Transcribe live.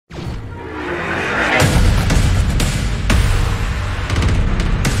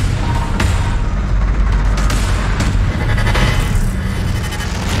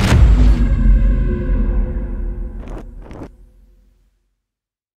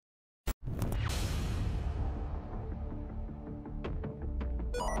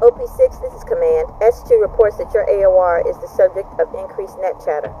OP6, this is Command. S2 reports that your AOR is the subject of increased net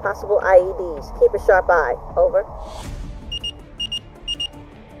chatter. Possible IEDs. Keep a sharp eye. Over.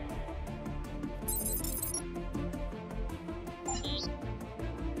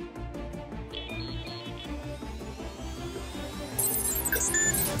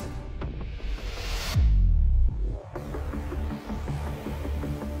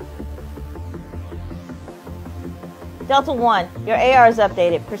 Delta 1, your AR is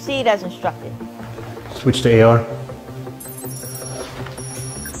updated. Proceed as instructed. Switch to AR.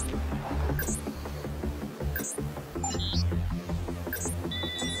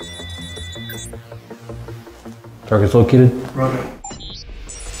 Target's located. Roger.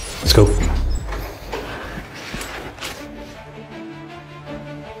 Let's go.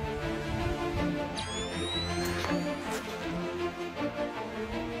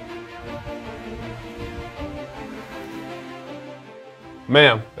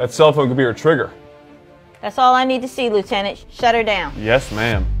 Ma'am, that cell phone could be her trigger. That's all I need to see, Lieutenant. Shut her down. Yes,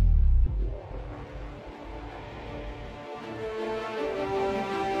 ma'am.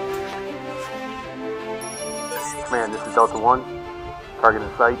 Command, this is Delta 1. Target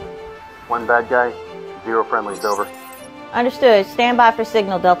in sight. 1 bad guy, 0 friendlies, over. Understood. Stand by for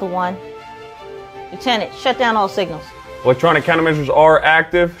signal, Delta 1. Lieutenant, shut down all signals. Electronic countermeasures are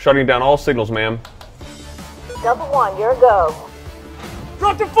active. Shutting down all signals, ma'am. Delta 1, you're a go.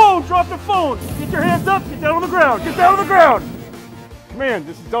 Drop the phone! Drop the phone! Get your hands up! Get down on the ground! Get down on the ground! Command,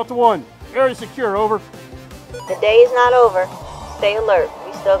 this is Delta 1. Area secure, over. The day is not over. Stay alert.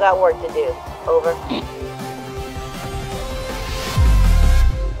 We still got work to do. Over.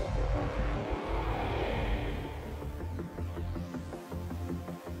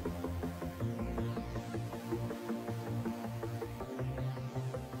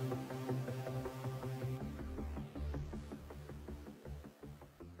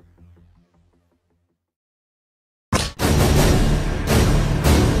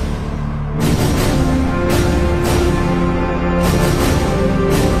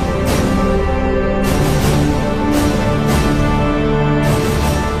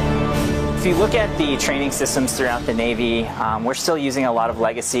 If you look at the training systems throughout the Navy, we're still using a lot of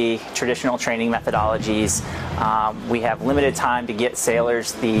legacy, traditional training methodologies. We have limited time to get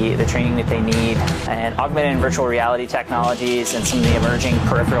sailors the training that they need, and augmented and virtual reality technologies and some of the emerging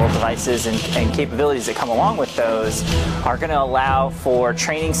peripheral devices and capabilities that come along with those are going to allow for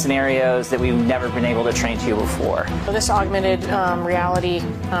training scenarios that we've never been able to train to before. This augmented reality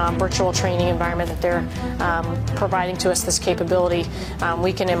virtual training environment that they're providing to us, this capability,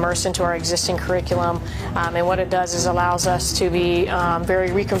 we can immerse into our existing curriculum, and what it does is allows us to be very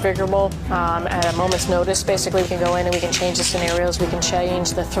reconfigurable at a moment's notice. Basically, we can go in and we can change the scenarios, we can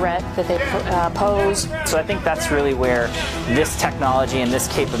change the threat that they pose. So I think that's really where this technology and this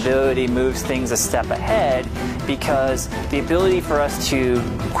capability moves things a step ahead, because the ability for us to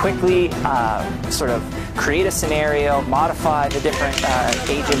quickly sort of create a scenario, modify the different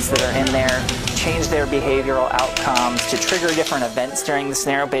agents that are in there, change their behavioral outcomes to trigger different events during the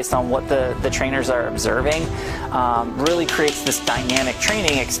scenario based on what the trainers are observing, really creates this dynamic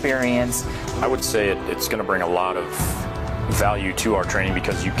training experience. I would say it's going to bring a lot of value to our training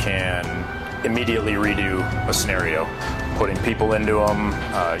because you can immediately redo a scenario, putting people into them,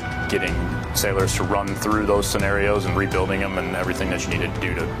 getting sailors to run through those scenarios and rebuilding them and everything that you need to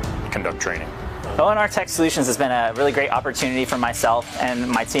do to conduct training. ONR Tech Solutions has been a really great opportunity for myself and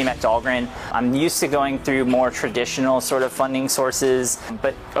my team at Dahlgren. I'm used to going through more traditional sort of funding sources,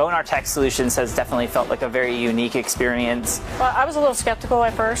 but ONR Tech Solutions has definitely felt like a very unique experience. Well, I was a little skeptical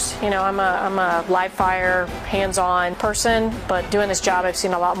at first. You know, I'm a live fire, hands-on person, but doing this job I've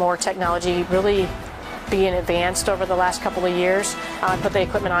seen a lot more technology really being advanced over the last couple of years. I put the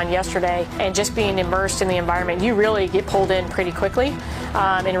equipment on yesterday, and just being immersed in the environment, you really get pulled in pretty quickly,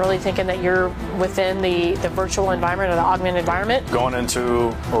 and really thinking that you're within the virtual environment or the augmented environment. Going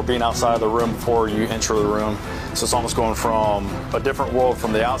into or being outside of the room before you enter the room, so it's almost going from a different world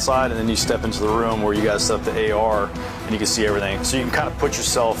from the outside, and then you step into the room where you guys set up the AR and you can see everything. So you can kind of put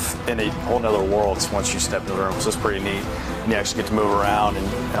yourself in a whole nother world once you step into the room, so it's pretty neat. And you actually get to move around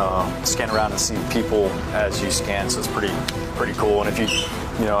and scan around and see people as you scan, so it's pretty cool. And if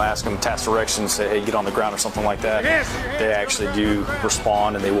you ask them task directions, say, hey, get on the ground or something like that, they actually do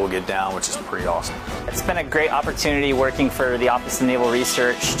respond and they will get down, which is pretty awesome. It's been a great opportunity working for the Office of Naval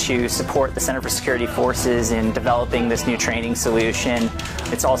Research to support the Center for Security Forces in developing this new training solution.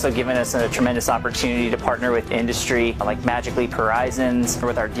 It's also given us a tremendous opportunity to partner with industry like Magic Leap Horizons,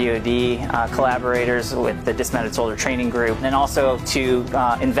 with our DoD collaborators, with the Dismounted Soldier Training Group, and also to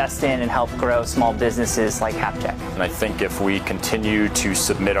invest in and help grow small businesses like Haptech. And I think if we continue to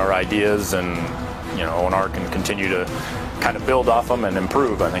submit our ideas and, you know, ONR can continue to kind of build off them and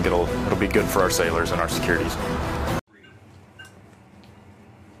improve, I think it'll be good for our sailors and our securities.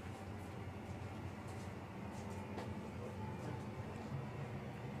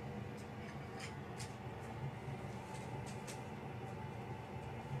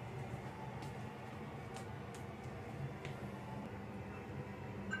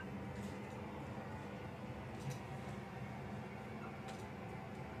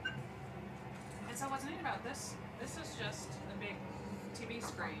 And so what's neat about this is just a big TV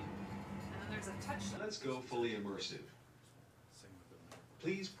screen, and then there's a touch. Let's go fully immersive.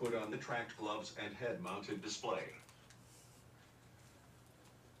 Please put on the tracked gloves and head-mounted display.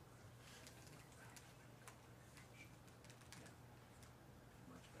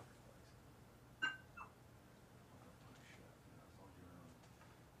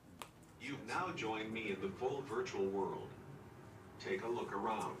 You've now joined me in the full virtual world. Take a look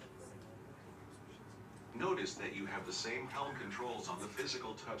around. Notice that you have the same helm controls on the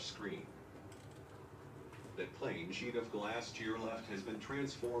physical touch screen. That plain sheet of glass to your left has been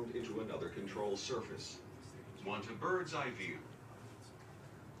transformed into another control surface. Want a bird's eye view?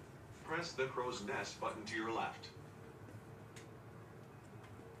 Press the crow's nest button to your left.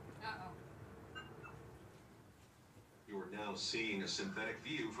 You are now seeing a synthetic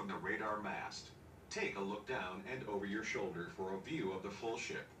view from the radar mast. Take a look down and over your shoulder for a view of the full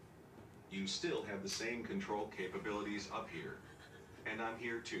ship. You still have the same control capabilities up here. And I'm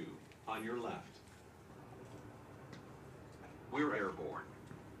here too, on your left. We're airborne.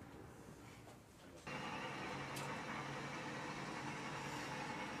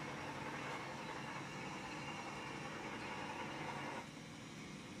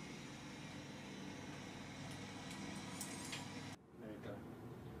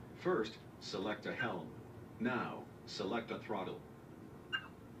 First, select a helm. Now, select a throttle.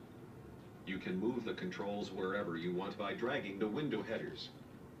 You can move the controls wherever you want by dragging the window headers.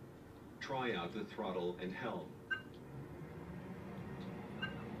 Try out the throttle and helm.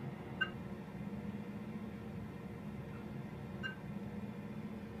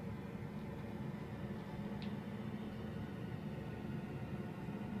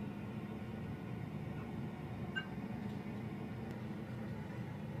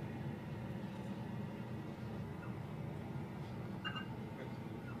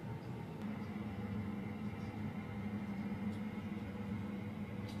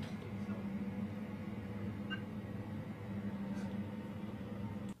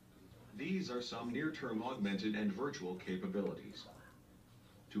 These are some near-term augmented and virtual capabilities.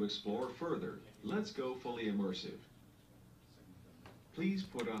 To explore further, let's go fully immersive. Please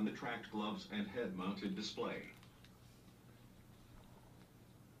put on the tracked gloves and head-mounted display.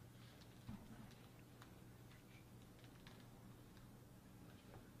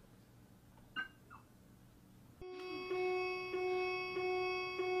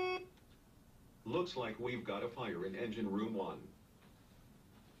 Looks like we've got a fire in engine room 1.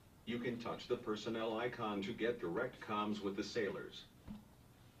 You can touch the personnel icon to get direct comms with the sailors.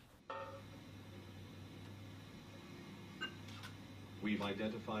 We've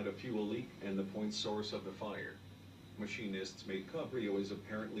identified a fuel leak and the point source of the fire. Machinists made Cabrillo is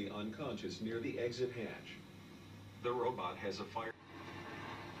apparently unconscious near the exit hatch. The robot has a fire.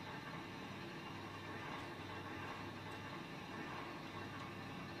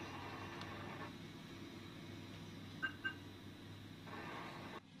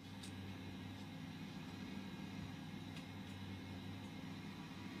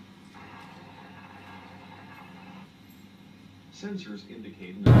 Sensors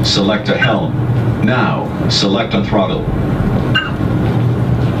indicate no. Select a helm. Now, select a throttle.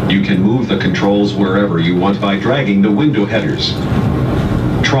 You can move the controls wherever you want by dragging the window headers.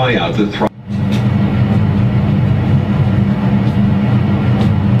 Try out the throttle.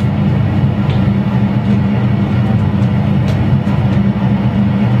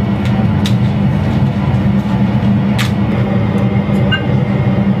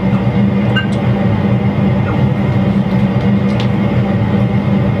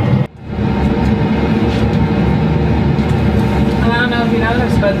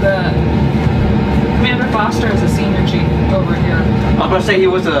 But Commander Foster is a senior chief over here. I was going to say he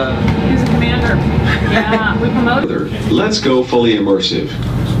was a commander. Yeah, we promoted. Let's go fully immersive.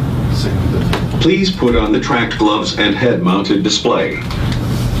 Please put on the tracked gloves and head-mounted display.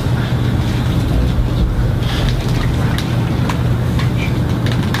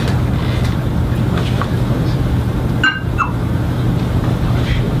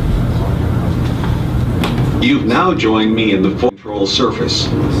 You've now joined me in the full control surface.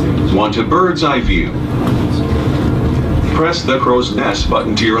 Want a bird's eye view? Press the crow's nest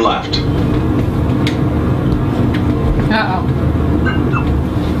button to your left. Uh-oh.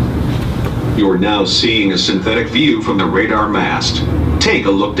 You're now seeing a synthetic view from the radar mast. Take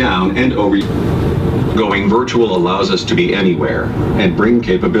a look down and over. Going virtual allows us to be anywhere and bring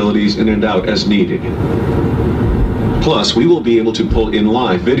capabilities in and out as needed. Plus, we will be able to pull in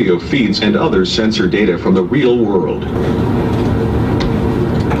live video feeds and other sensor data from the real world.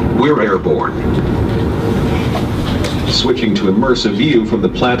 We're airborne. Switching to immersive view from the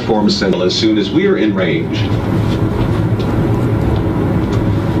platform center as soon as we're in range.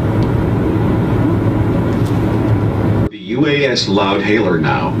 The UAS loud hailer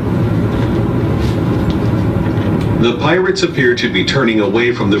now. The pirates appear to be turning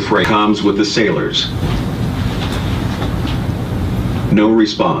away from the fray. Comms with the sailors. No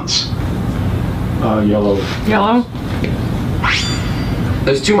response. Yellow. Yellow?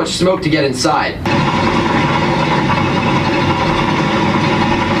 There's too much smoke to get inside.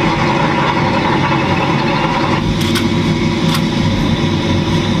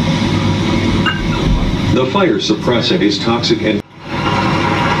 The fire suppressant is toxic and